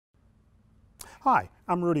Hi,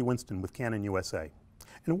 I'm Rudy Winston with Canon U.S.A.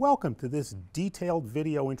 and welcome to this detailed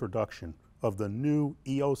video introduction of the new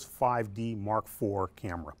EOS 5D Mark IV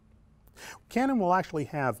camera. Canon will actually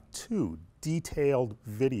have two detailed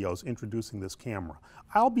videos introducing this camera.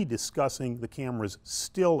 I'll be discussing the camera's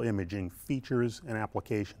still imaging features and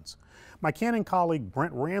applications. My Canon colleague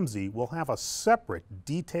Brent Ramsey will have a separate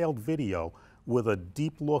detailed video with a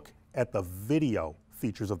deep look at the video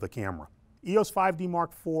features of the camera. EOS 5D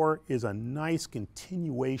Mark IV is a nice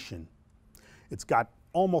continuation. It's got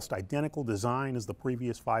almost identical design as the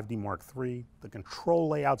previous 5D Mark III. The control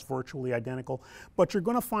layout's virtually identical, but you're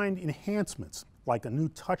going to find enhancements like a new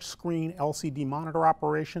touchscreen LCD monitor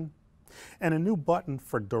operation and a new button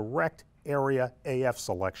for direct area AF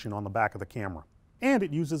selection on the back of the camera. And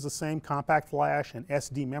it uses the same compact flash and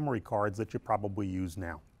SD memory cards that you probably use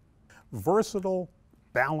now. Versatile,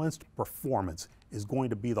 balanced performance is going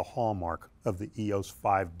to be the hallmark of the EOS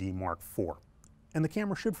 5D Mark IV. And the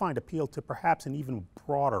camera should find appeal to perhaps an even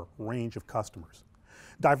broader range of customers.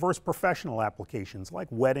 Diverse professional applications like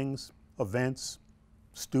weddings, events,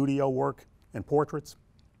 studio work, and portraits.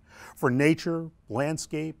 For nature,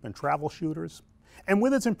 landscape, and travel shooters. And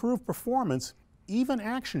with its improved performance, even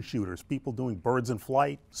action shooters, people doing birds in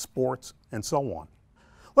flight, sports, and so on.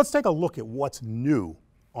 Let's take a look at what's new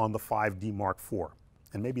on the 5D Mark IV.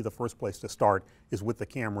 And maybe the first place to start is with the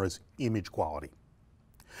camera's image quality.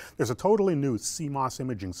 There's a totally new CMOS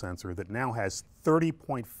imaging sensor that now has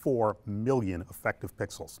 30.4 million effective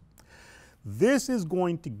pixels. This is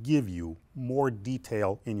going to give you more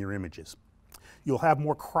detail in your images. You'll have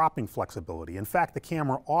more cropping flexibility. In fact, the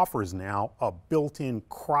camera offers now a built-in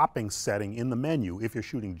cropping setting in the menu if you're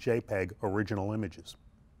shooting JPEG original images.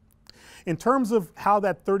 In terms of how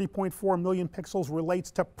that 30.4 million pixels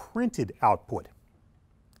relates to printed output,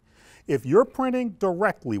 if you're printing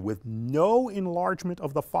directly with no enlargement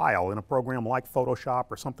of the file in a program like Photoshop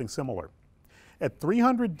or something similar, at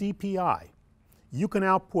 300 dpi, you can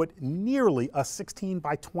output nearly a 16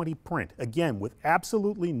 by 20 print, again with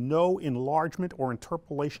absolutely no enlargement or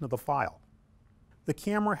interpolation of the file. The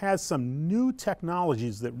camera has some new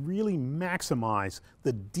technologies that really maximize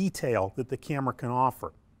the detail that the camera can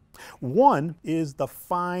offer. One is the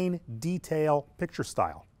fine detail picture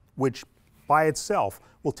style, which by itself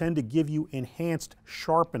will tend to give you enhanced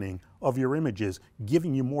sharpening of your images,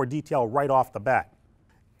 giving you more detail right off the bat.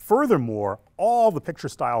 Furthermore, all the picture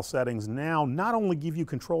style settings now not only give you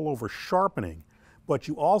control over sharpening, but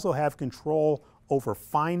you also have control over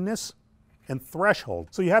fineness and threshold.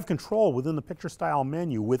 So you have control within the picture style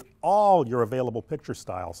menu with all your available picture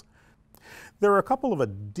styles. There are a couple of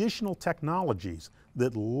additional technologies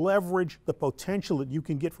that leverage the potential that you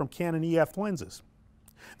can get from Canon EF lenses.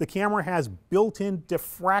 The camera has built-in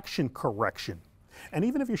diffraction correction. And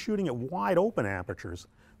even if you're shooting at wide open apertures,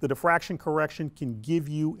 the diffraction correction can give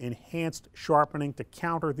you enhanced sharpening to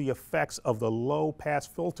counter the effects of the low pass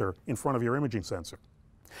filter in front of your imaging sensor.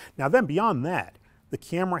 Now then, beyond that, the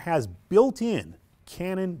camera has built-in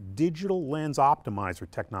Canon Digital Lens Optimizer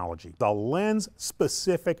technology, the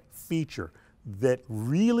lens-specific feature that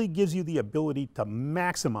really gives you the ability to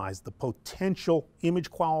maximize the potential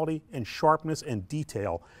image quality and sharpness and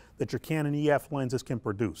detail that your Canon EF lenses can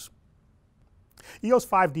produce. EOS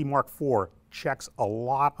 5D Mark IV checks a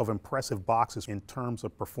lot of impressive boxes in terms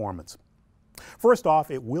of performance. First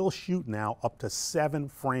off, it will shoot now up to 7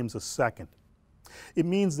 frames a second. It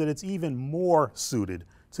means that it's even more suited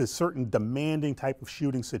to certain demanding type of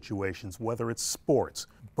shooting situations, whether it's sports,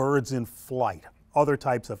 birds in flight, other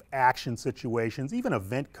types of action situations, even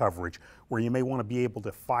event coverage where you may want to be able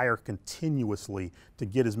to fire continuously to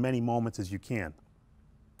get as many moments as you can.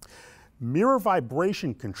 Mirror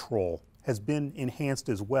vibration control has been enhanced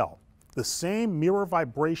as well. The same mirror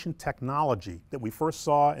vibration technology that we first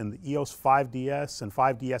saw in the EOS 5DS and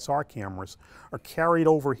 5DSR cameras are carried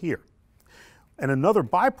over here. And another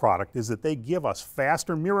byproduct is that they give us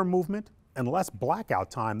faster mirror movement and less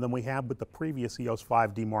blackout time than we had with the previous EOS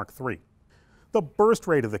 5D Mark III. The burst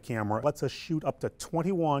rate of the camera lets us shoot up to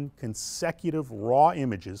 21 consecutive raw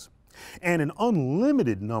images and an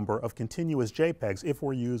unlimited number of continuous JPEGs if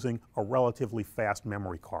we're using a relatively fast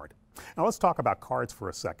memory card. Now let's talk about cards for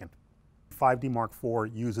a second. 5D Mark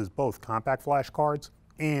IV uses both compact flash cards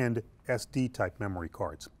and SD type memory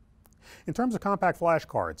cards. In terms of compact flash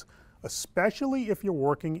cards, especially if you're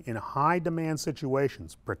working in high demand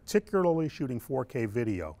situations, particularly shooting 4K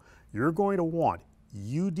video, you're going to want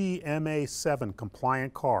UDMA7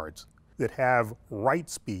 compliant cards that have write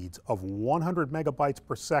speeds of 100 megabytes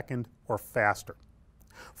per second or faster.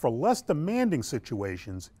 For less demanding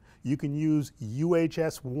situations, you can use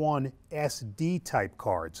UHS-1 SD type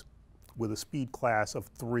cards with a speed class of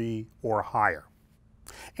 3 or higher.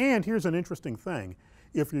 And here's an interesting thing.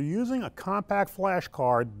 If you're using a compact flash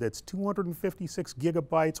card that's 256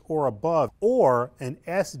 gigabytes or above, or an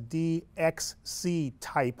SDXC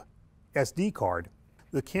type SD card,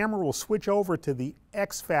 the camera will switch over to the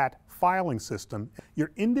exFAT filing system.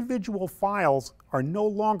 Your individual files are no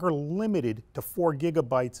longer limited to 4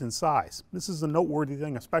 gigabytes in size. This is a noteworthy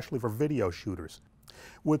thing, especially for video shooters.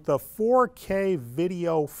 With the 4K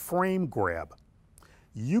video frame grab,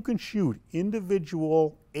 you can shoot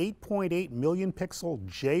individual 8.8 million pixel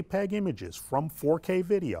JPEG images from 4K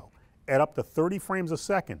video at up to 30 frames a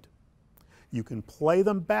second. You can play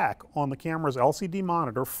them back on the camera's LCD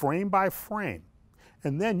monitor frame by frame,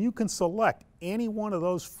 and then you can select any one of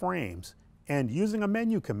those frames, and using a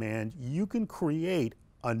menu command you can create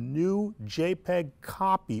a new JPEG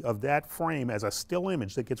copy of that frame as a still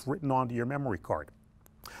image that gets written onto your memory card.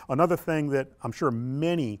 Another thing that I'm sure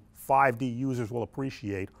many 5D users will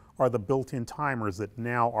appreciate are the built-in timers that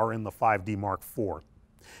now are in the 5D Mark IV.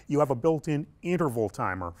 You have a built-in interval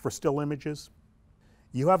timer for still images.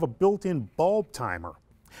 You have a built-in bulb timer.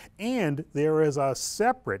 And there is a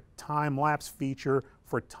separate time-lapse feature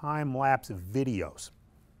for time-lapse videos.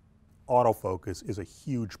 Autofocus is a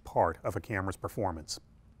huge part of a camera's performance.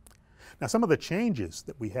 Now, some of the changes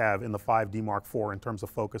that we have in the 5D Mark IV in terms of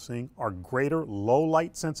focusing are greater low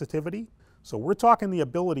light sensitivity. So we're talking the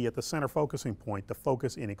ability at the center focusing point to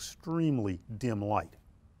focus in extremely dim light.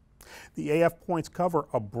 The AF points cover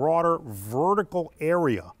a broader vertical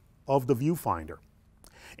area of the viewfinder.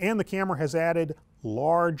 And the camera has added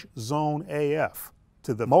large zone AF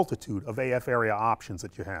to the multitude of AF area options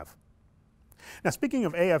that you have. Now, speaking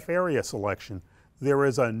of AF area selection, there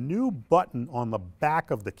is a new button on the back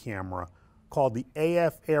of the camera called the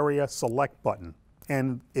AF area select button.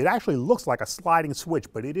 And it actually looks like a sliding switch,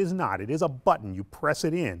 but it is not. It is a button. You press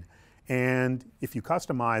it in, and if you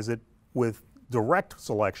customize it with direct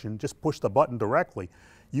selection, just push the button directly,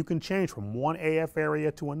 you can change from one AF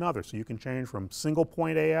area to another. So you can change from single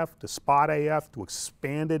point AF to spot AF to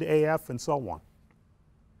expanded AF and so on.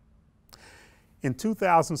 In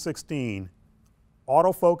 2016,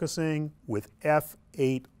 autofocusing with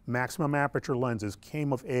f8 maximum aperture lenses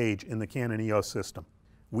came of age in the Canon EOS system.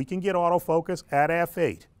 We can get autofocus at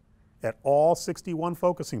f8 at all 61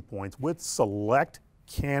 focusing points with select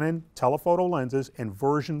Canon telephoto lenses and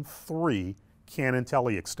version 3 Canon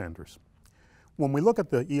teleextenders. When we look at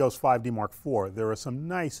the EOS 5D Mark IV, there are some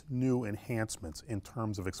nice new enhancements in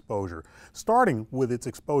terms of exposure, starting with its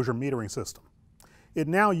exposure metering system. It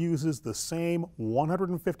now uses the same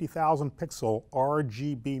 150,000 pixel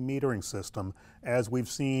RGB metering system as we've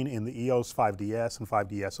seen in the EOS 5DS and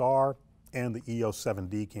 5DSR and the EOS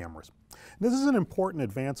 7D cameras. This is an important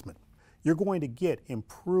advancement. You're going to get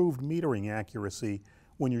improved metering accuracy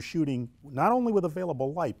when you're shooting not only with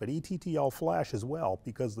available light, but ETTL flash as well,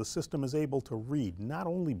 because the system is able to read not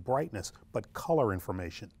only brightness, but color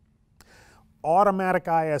information. Automatic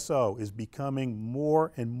ISO is becoming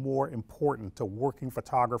more and more important to working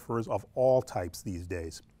photographers of all types these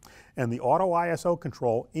days. And the auto ISO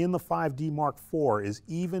control in the 5D Mark IV is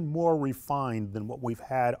even more refined than what we've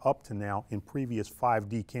had up to now in previous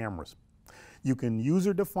 5D cameras. You can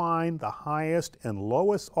user define the highest and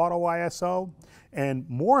lowest auto ISO, and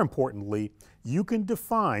more importantly, you can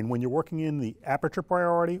define, when you're working in the aperture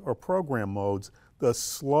priority or program modes, the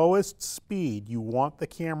slowest speed you want the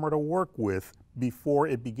camera to work with before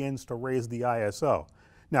it begins to raise the ISO.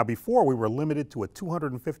 Now, before we were limited to a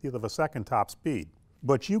 250th of a second top speed,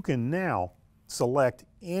 but you can now select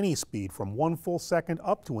any speed from 1 full second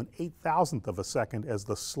up to an 8,000th of a second as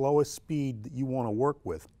the slowest speed that you want to work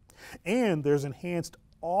with. And there's enhanced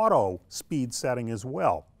auto speed setting as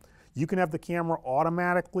well. You can have the camera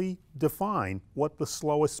automatically define what the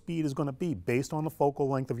slowest speed is going to be based on the focal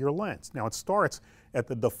length of your lens. Now, it starts at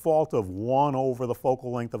the default of 1 over the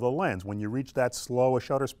focal length of the lens. When you reach that slowest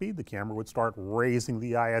shutter speed, the camera would start raising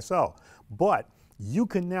the ISO. But you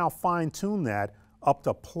can now fine-tune that up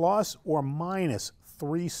to plus or minus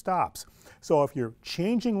 3 stops. So if you're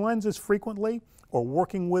changing lenses frequently, or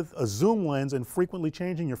working with a zoom lens and frequently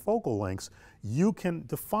changing your focal lengths, you can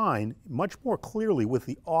define much more clearly with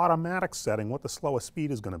the automatic setting what the slowest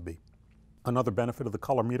speed is going to be. Another benefit of the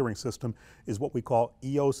color metering system is what we call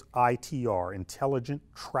EOS ITR, Intelligent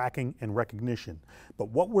Tracking and Recognition. But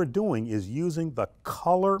what we're doing is using the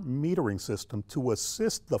color metering system to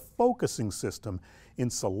assist the focusing system in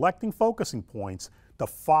selecting focusing points to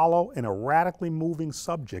follow an erratically moving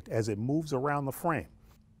subject as it moves around the frame.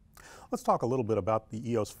 Let's talk a little bit about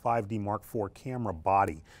the EOS 5D Mark IV camera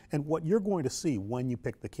body and what you're going to see when you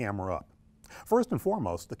pick the camera up. First and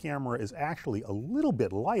foremost, the camera is actually a little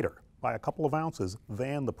bit lighter by a couple of ounces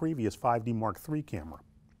than the previous 5D Mark III camera.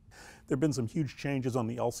 there have been some huge changes on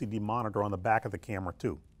the LCD monitor on the back of the camera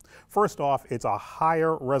too. First off, it's a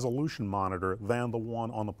higher resolution monitor than the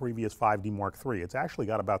one on the previous 5D Mark III. It's actually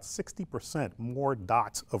got about 60% more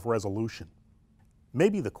dots of resolution.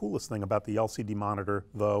 Maybe the coolest thing about the LCD monitor,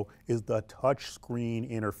 though, is the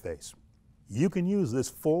touchscreen interface. You can use this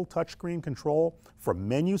full touchscreen control for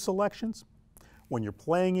menu selections. When you're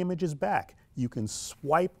playing images back, you can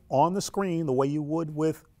swipe on the screen the way you would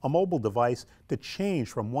with a mobile device to change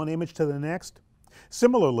from one image to the next.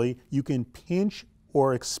 Similarly, you can pinch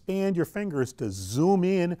or expand your fingers to zoom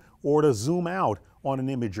in or to zoom out on an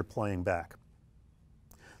image you're playing back.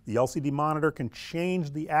 The LCD monitor can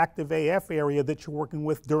change the active AF area that you're working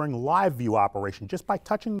with during live view operation. Just by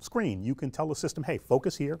touching the screen, you can tell the system, hey,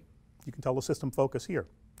 focus here. You can tell the system, focus here.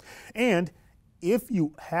 And if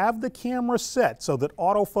you have the camera set so that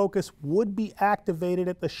autofocus would be activated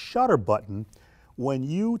at the shutter button, when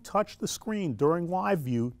you touch the screen during live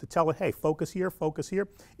view to tell it, hey, focus here,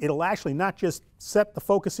 it'll actually not just set the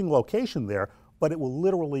focusing location there, but it will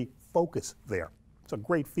literally focus there. It's a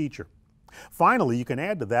great feature. Finally, you can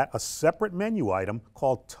add to that a separate menu item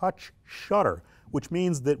called Touch Shutter, which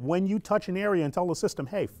means that when you touch an area and tell the system,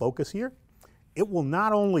 hey, focus here, it will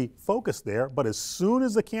not only focus there, but as soon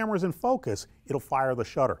as the camera's in focus, it'll fire the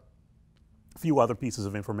shutter. A few other pieces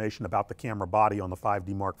of information about the camera body on the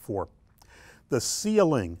 5D Mark IV. The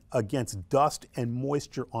sealing against dust and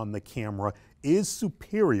moisture on the camera is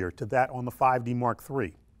superior to that on the 5D Mark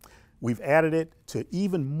III. We've added it to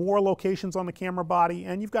even more locations on the camera body,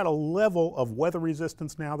 and you've got a level of weather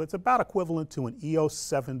resistance now that's about equivalent to an EOS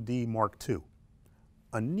 7D Mark II.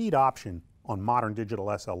 A neat option on modern digital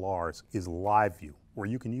SLRs is Live View, where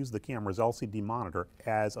you can use the camera's LCD monitor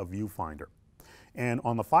as a viewfinder. And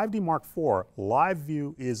on the 5D Mark IV, Live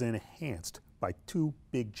View is enhanced by two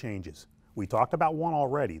big changes. We talked about one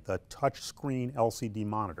already, the touchscreen LCD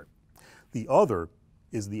monitor. The other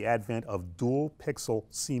is the advent of dual pixel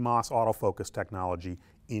CMOS autofocus technology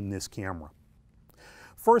in this camera.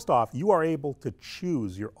 First off, you are able to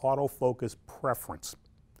choose your autofocus preference.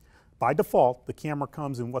 By default, the camera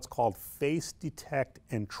comes in what's called face detect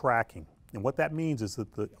and tracking. And what that means is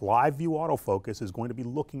that the live view autofocus is going to be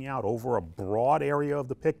looking out over a broad area of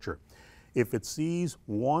the picture. If it sees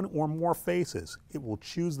one or more faces, it will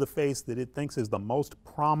choose the face that it thinks is the most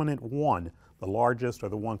prominent one, the largest or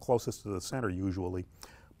the one closest to the center usually.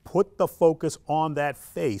 Put the focus on that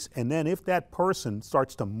face, and then if that person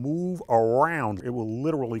starts to move around, it will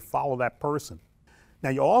literally follow that person. Now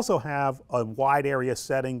you also have a wide area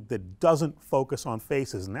setting that doesn't focus on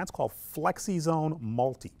faces, and that's called FlexiZone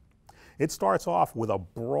Multi. It starts off with a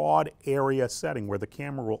broad area setting where the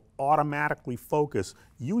camera will automatically focus,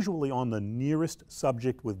 usually on the nearest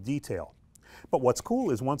subject with detail. But what's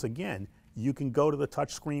cool is, once again, you can go to the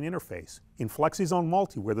touchscreen interface. In FlexiZone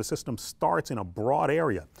Multi, where the system starts in a broad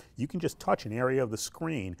area, you can just touch an area of the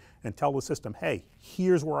screen and tell the system, hey,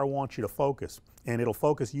 here's where I want you to focus. And it'll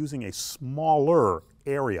focus using a smaller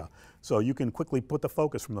area. So you can quickly put the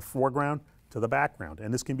focus from the foreground to the background.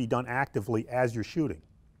 And this can be done actively as you're shooting.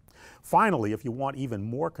 Finally, if you want even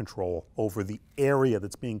more control over the area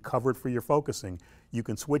that's being covered for your focusing, you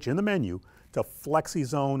can switch in the menu to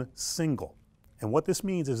FlexiZone Single. And what this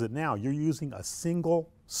means is that now you're using a single,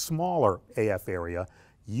 smaller AF area.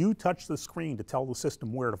 You touch the screen to tell the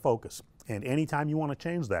system where to focus. And anytime you want to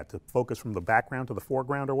change that to focus from the background to the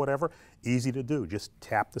foreground or whatever, easy to do. Just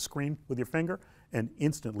tap the screen with your finger and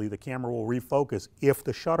instantly the camera will refocus if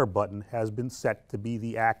the shutter button has been set to be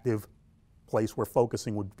the active place where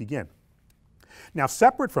focusing would begin. Now,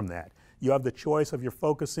 separate from that, you have the choice of your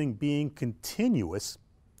focusing being continuous,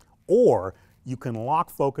 or you can lock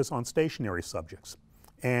focus on stationary subjects.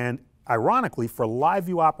 And ironically, for live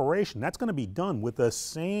view operation, that's going to be done with the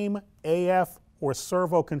same AF or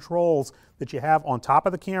servo controls that you have on top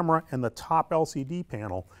of the camera and the top LCD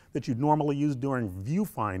panel that you'd normally use during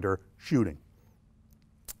viewfinder shooting.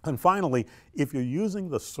 And finally, if you're using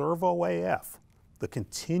the servo AF, the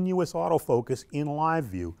continuous autofocus in live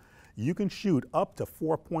view, you can shoot up to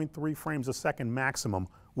 4.3 frames a second maximum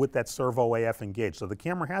with that servo AF engaged. So the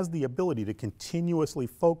camera has the ability to continuously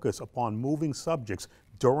focus upon moving subjects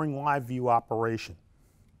during live view operation.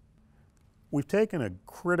 We've taken a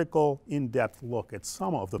critical, in-depth look at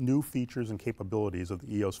some of the new features and capabilities of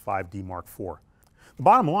the EOS 5D Mark IV. The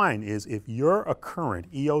bottom line is, if you're a current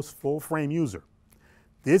EOS full-frame user,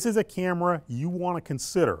 this is a camera you want to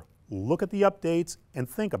consider. Look at the updates and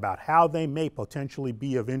think about how they may potentially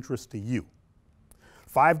be of interest to you.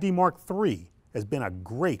 5D Mark III has been a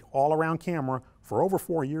great all-around camera for over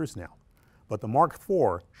 4 years now, but the Mark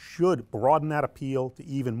IV should broaden that appeal to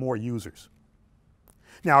even more users.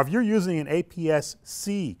 Now, if you're using an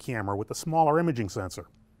APS-C camera with a smaller imaging sensor,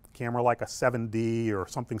 a camera like a 7D or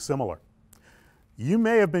something similar, you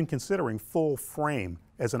may have been considering full frame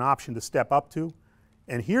as an option to step up to,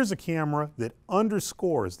 and here's a camera that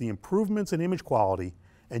underscores the improvements in image quality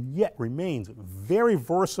and yet remains very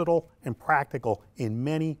versatile and practical in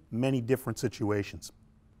many, many different situations.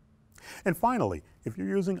 And finally, if you're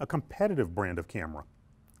using a competitive brand of camera,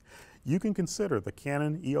 you can consider the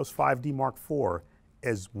Canon EOS 5D Mark IV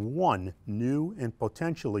as one new and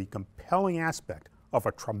potentially compelling aspect of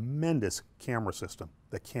a tremendous camera system,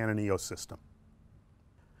 the Canon EOS system.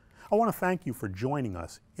 I want to thank you for joining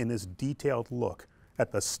us in this detailed look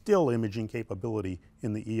at the still imaging capability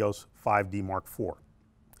in the EOS 5D Mark IV.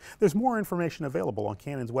 There's more information available on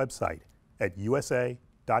Canon's website at usa.canon.com.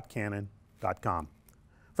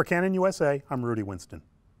 For Canon USA, I'm Rudy Winston.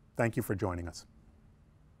 Thank you for joining us.